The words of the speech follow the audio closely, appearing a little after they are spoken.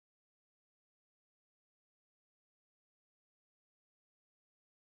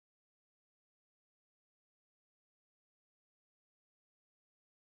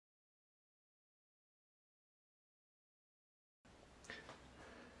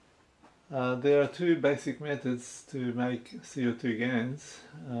There are two basic methods to make CO2 GANs.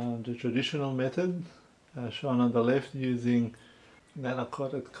 The traditional method, shown on the left, using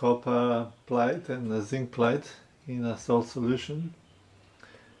nano-coated copper plate and a zinc plate in a salt solution.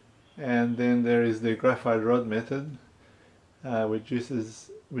 And then there is the graphite rod method, which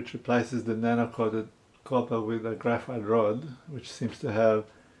replaces the nano-coated copper with a graphite rod, which seems to have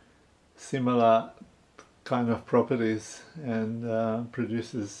similar kind of properties and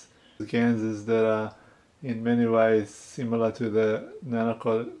produces ganses that are in many ways similar to the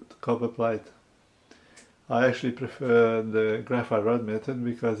nano-coated copper plate. I actually prefer the graphite rod method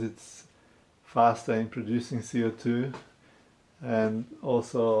because it's faster in producing CO2 and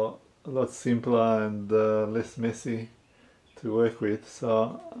also a lot simpler and less messy to work with.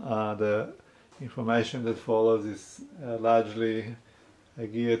 So the information that follows is largely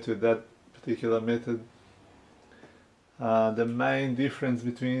geared to that particular method. The main difference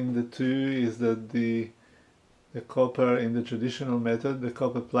between the two is that the copper in the traditional method, the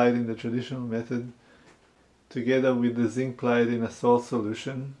copper plate in the traditional method, together with the zinc plate in a salt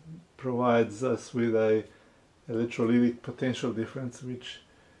solution, provides us with a electrolytic potential difference, which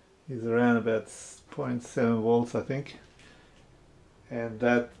is around about 0.7 volts, I think, and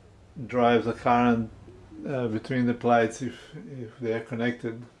that drives a current between the plates if they are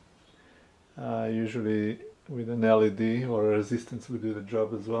connected, usually with an LED or a resistance will do the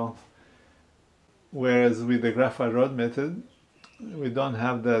job as well. Whereas with the graphite rod method, we don't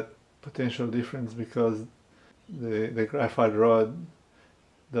have that potential difference because the graphite rod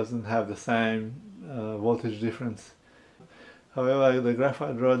doesn't have the same voltage difference. However, the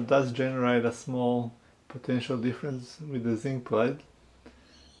graphite rod does generate a small potential difference with the zinc plate.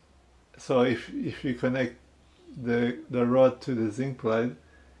 So if you connect the rod to the zinc plate,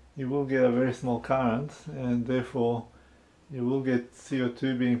 you will get a very small current, and therefore you will get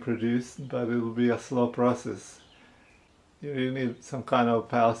CO2 being produced, but it will be a slow process. You need some kind of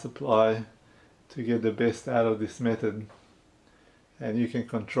power supply to get the best out of this method, and you can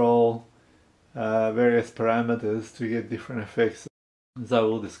control various parameters to get different effects, as I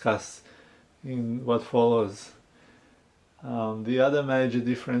will discuss in what follows. The other major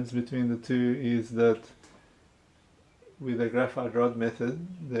difference between the two is that with the graphite rod method,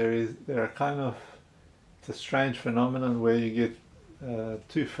 it's a strange phenomenon where you get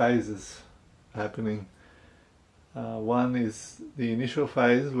two phases happening. One is the initial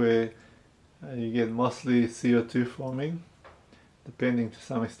phase where you get mostly CO2 forming, depending to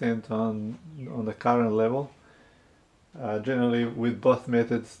some extent on the current level. Generally, with both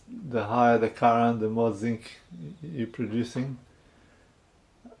methods, the higher the current, the more zinc you're producing.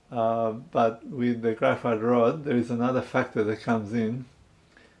 But with the graphite rod, there is another factor that comes in,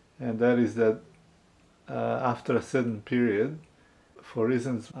 and that is that after a certain period, for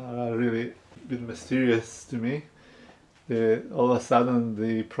reasons really a bit mysterious to me, all of a sudden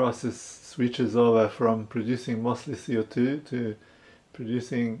the process switches over from producing mostly CO2 to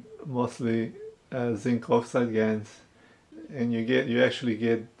producing mostly zinc oxide GANs, and you actually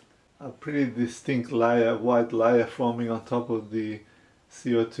get a pretty distinct layer, white layer, forming on top of the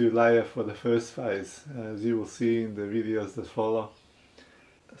CO2 layer for the first phase, as you will see in the videos that follow.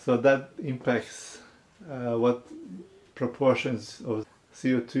 So that impacts what proportions of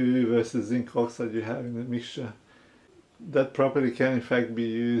CO2 versus zinc oxide you have in the mixture. That property can in fact be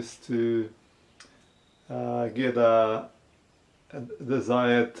used to get a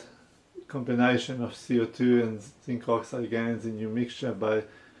desired combination of CO2 and zinc oxide GANs in your mixture by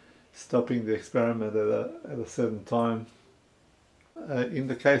stopping the experiment at a certain time. In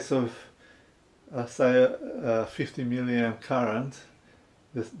the case of say a 50 milliamp current,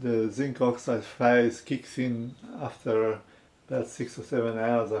 the zinc oxide phase kicks in after about 6 or 7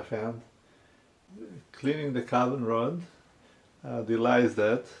 hours, I found. Cleaning the carbon rod delays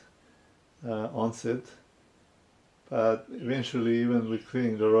that onset, but eventually, even with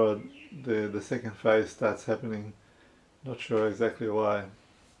cleaning the rod, the second phase starts happening. Not sure exactly why.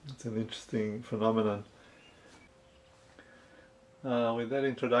 It's an interesting phenomenon. With that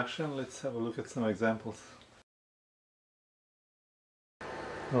introduction, let's have a look at some examples.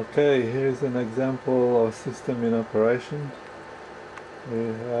 Okay, here's an example of system in operation. We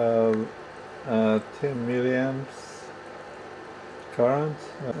have 10 milliamps current.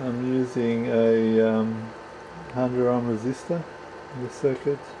 I'm using a 100 ohm resistor in the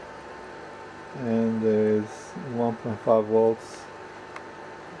circuit, and there's 1.5 volts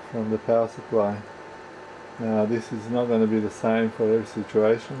from the power supply. Now this is not going to be the same for every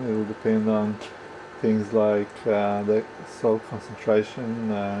situation. It will depend on things like the salt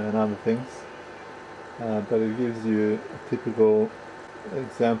concentration and other things, but it gives you a typical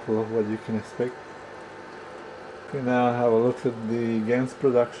example of what you can expect. We now have a look at the GANS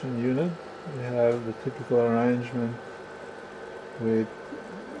production unit. We have the typical arrangement with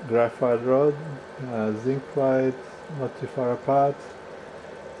graphite rod, zinc plate, not too far apart.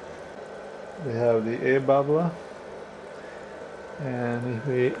 We have the air bubbler, and if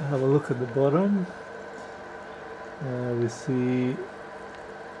we have a look at the bottom, we see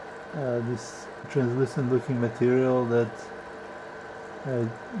this translucent looking material that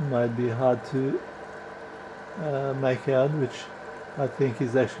might be hard to make out, which I think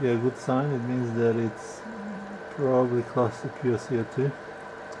is actually a good sign. It means that it's probably close to pure CO2.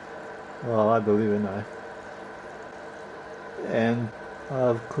 Well, I believe it now. And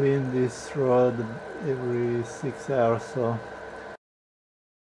I've cleaned this rod every 6 hours or so.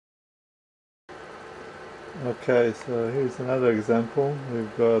 Okay, so here's another example.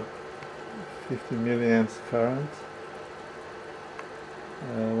 We've got 50 milliamps current,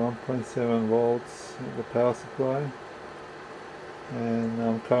 1.7 volts the power supply, and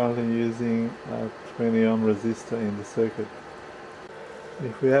I'm currently using a 20 ohm resistor in the circuit.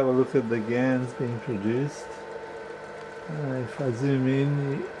 If we have a look at the GANS being produced, if I zoom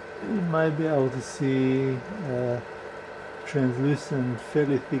in, you might be able to see a translucent,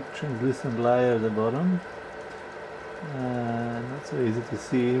 fairly thick translucent layer at the bottom. Not so easy to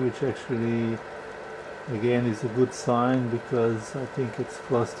see, which actually again is a good sign because I think it's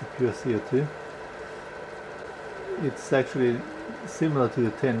close to pure CO2. It's actually similar to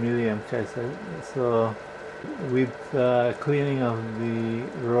the 10 milliamp case, so with cleaning of the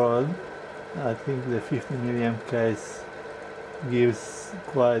rod, I think the 50 milliamp case gives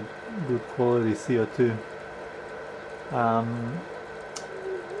quite good quality CO2.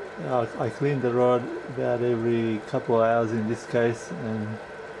 I clean the rod about every couple of hours in this case,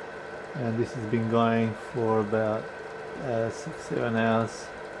 and this has been going for about 6-7 hours.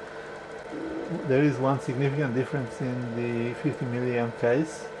 There is one significant difference in the 50 milliamp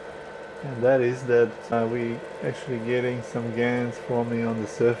case, and that is that we actually getting some GANS forming on the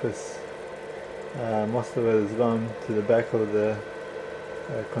surface. Most of it has gone to the back of the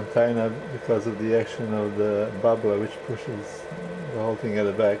container because of the action of the bubbler, which pushes the whole thing at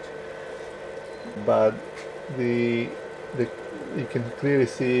the back. But you can clearly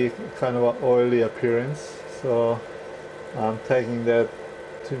see kind of an oily appearance, so I'm taking that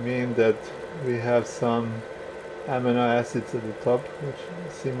to mean that we have some amino acids at the top, which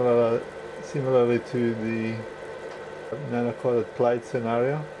similarly to the nano-coated plate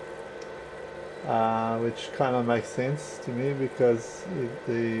scenario, which kind of makes sense to me because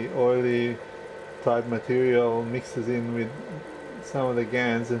the oily type material mixes in with some of the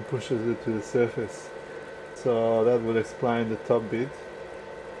GANS and pushes it to the surface. So that would explain the top bit,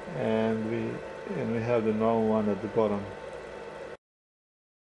 and we have the normal one at the bottom.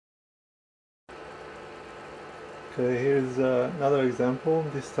 Okay, here's another example,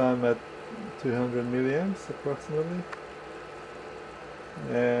 this time at 200 milliamps approximately,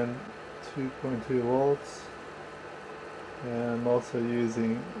 and 2.2 volts, and I'm also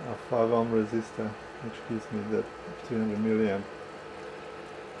using a 5 ohm resistor, which gives me that 200 milliamp.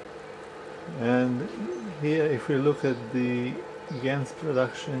 And here, if we look at the GANS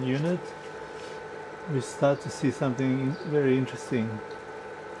production unit, we start to see something very interesting.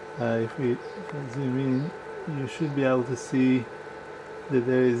 If I zoom in, you should be able to see that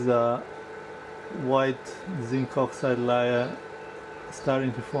there is a white zinc oxide layer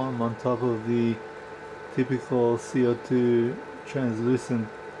starting to form on top of the typical CO2 translucent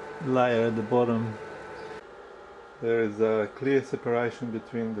layer at the bottom. There is a clear separation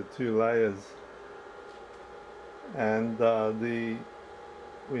between the two layers, and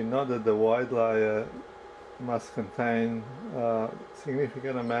we know that the white layer must contain a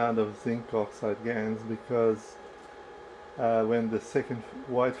significant amount of zinc oxide GANS because when the second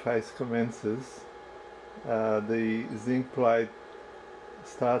white phase commences, the zinc plate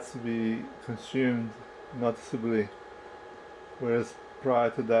starts to be consumed noticeably, whereas prior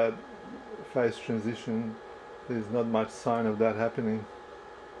to that phase transition there's not much sign of that happening.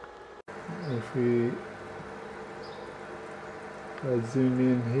 If we zoom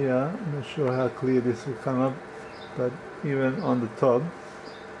in here, I'm not sure how clear this will come up, but even on the top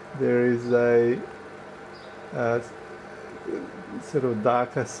there is a sort of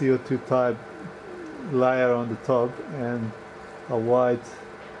darker CO2 type layer on the top and a white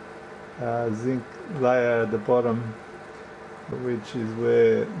zinc layer at the bottom, which is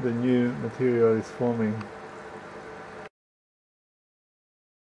where the new material is forming.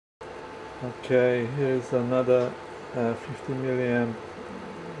 Okay, here's another 50 milliamp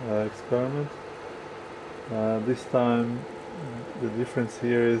experiment. This time The difference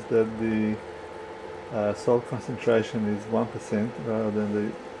here is that the salt concentration is 1% rather than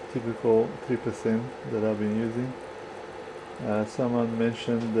the typical 3% that I've been using. Someone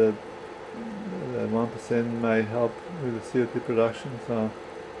mentioned that 1% may help with the CO2 production, so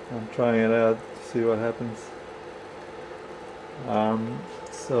I'm trying it out to see what happens.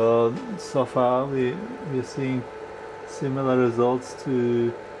 So far we're seeing similar results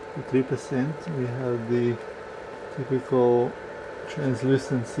to the 3%. We have the typical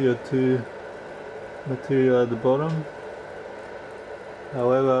translucent CO2 material at the bottom.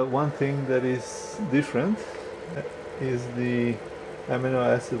 However, one thing that is different is the amino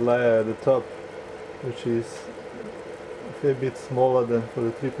acid layer at the top, which is a fair bit smaller than for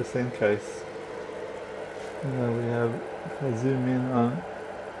the 3% case. We have, if I zoom in on,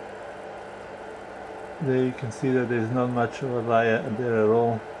 there you can see that there's not much of a layer there at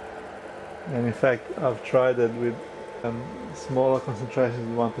all. And in fact, I've tried it with smaller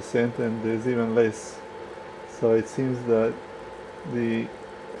concentrations, 1%, and there's even less. So it seems that the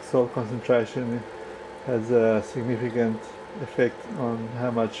salt concentration has a significant effect on how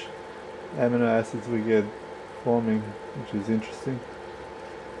much amino acids we get forming, which is interesting.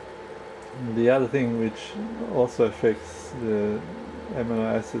 And the other thing which also affects the amino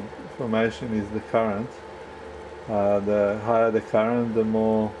acid formation is the current. The higher the current, the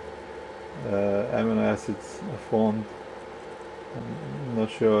more amino acids are formed. I'm not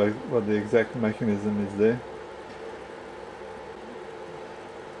sure what the exact mechanism is there.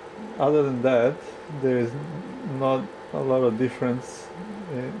 Other than that, there is not a lot of difference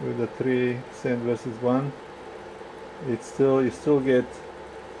with the 3% versus 1. You still get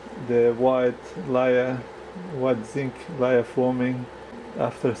the white zinc layer forming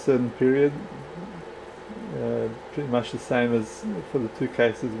after a certain period, pretty much the same as for the two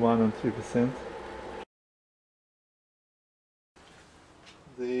cases, 1 and 3%.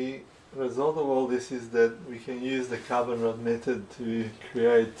 The result of all this is that we can use the carbon rod method to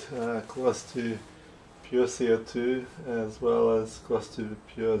create close to pure CO2 as well as close to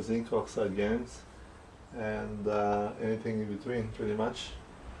pure zinc oxide Gans, and anything in between pretty much.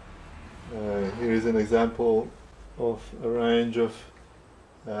 Here is an example of a range of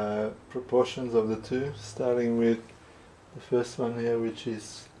proportions of the two, starting with the first one here, which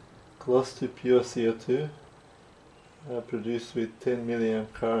is close to pure CO2 produced with 10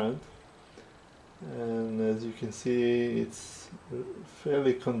 milliamp current, and as you can see it's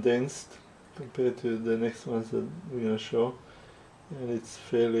fairly condensed compared to the next ones that we're going to show, and it's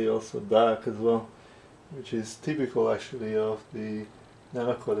fairly also dark as well, which is typical actually of the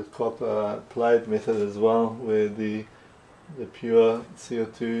nano-coated copper plate method as well, where the pure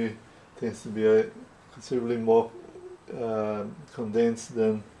CO2 tends to be considerably more condensed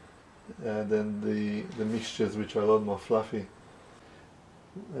than the mixtures, which are a lot more fluffy.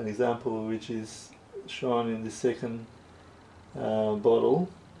 An example which is shown in the second bottle.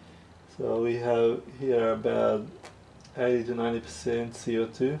 So we have here about 80 to 90%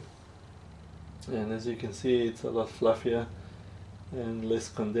 CO2, and as you can see it's a lot fluffier and less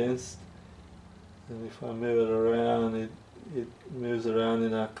condensed, and if I move it around, it moves around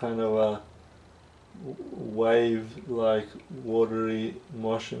in a kind of a wave-like watery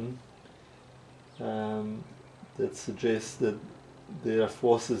motion that suggests that there are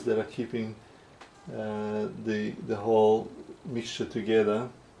forces that are keeping the whole mixture together,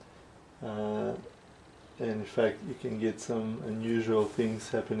 and in fact you can get some unusual things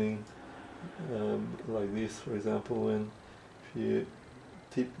happening like this, for example, when if you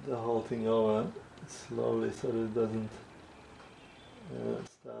tip the whole thing over slowly so that it doesn't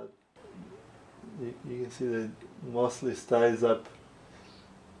start, you can see that it mostly stays up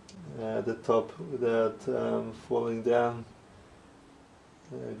at the top without falling down,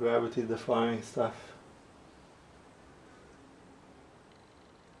 gravity defying stuff.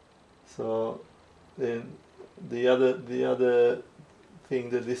 So then the other thing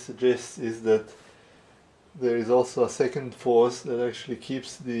that this suggests is that there is also a second force that actually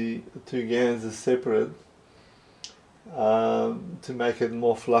keeps the two Ganses separate to make it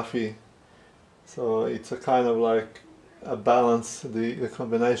more fluffy. So it's a kind of like a balance. The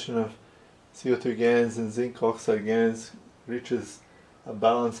combination of CO2 Gans and zinc oxide Gans reaches a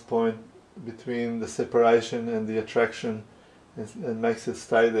balance point between the separation and the attraction, and makes it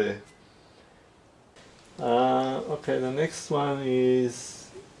stay there. Okay, the next one is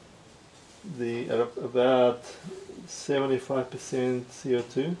about 75%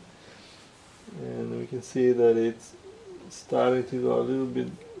 CO2, and we can see that it's starting to go a little bit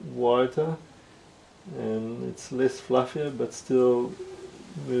whiter, and it's less fluffier but still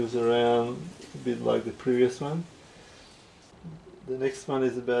moves around a bit like the previous one. The next one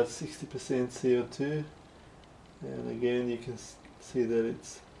is about 60% CO2, and again you can see that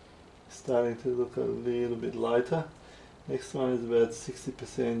it's starting to look a little bit lighter. Next one is about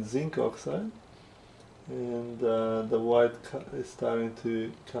 60% zinc oxide, and the white is starting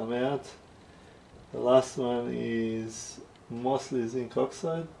to come out. The last one is mostly zinc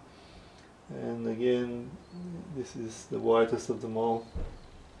oxide, and again this is the whitest of them all.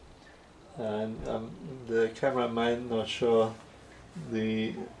 And the camera might not show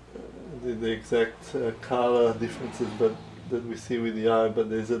the exact color differences that we see with the eye, but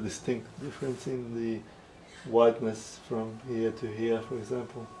there's a distinct difference in the whiteness from here to here, for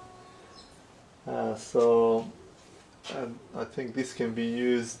example. So I think this can be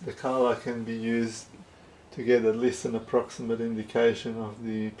used, the color can be used to get at least an approximate indication of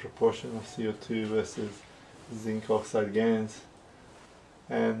the proportion of CO2 versus zinc oxide GANs.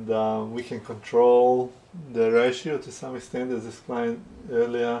 And we can control the ratio to some extent, as explained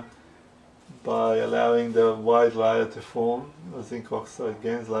earlier, by allowing the white layer to form, a zinc oxide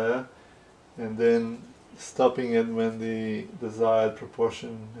GANS layer, and then stopping it when the desired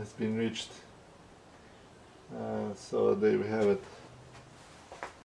proportion has been reached. So there we have it.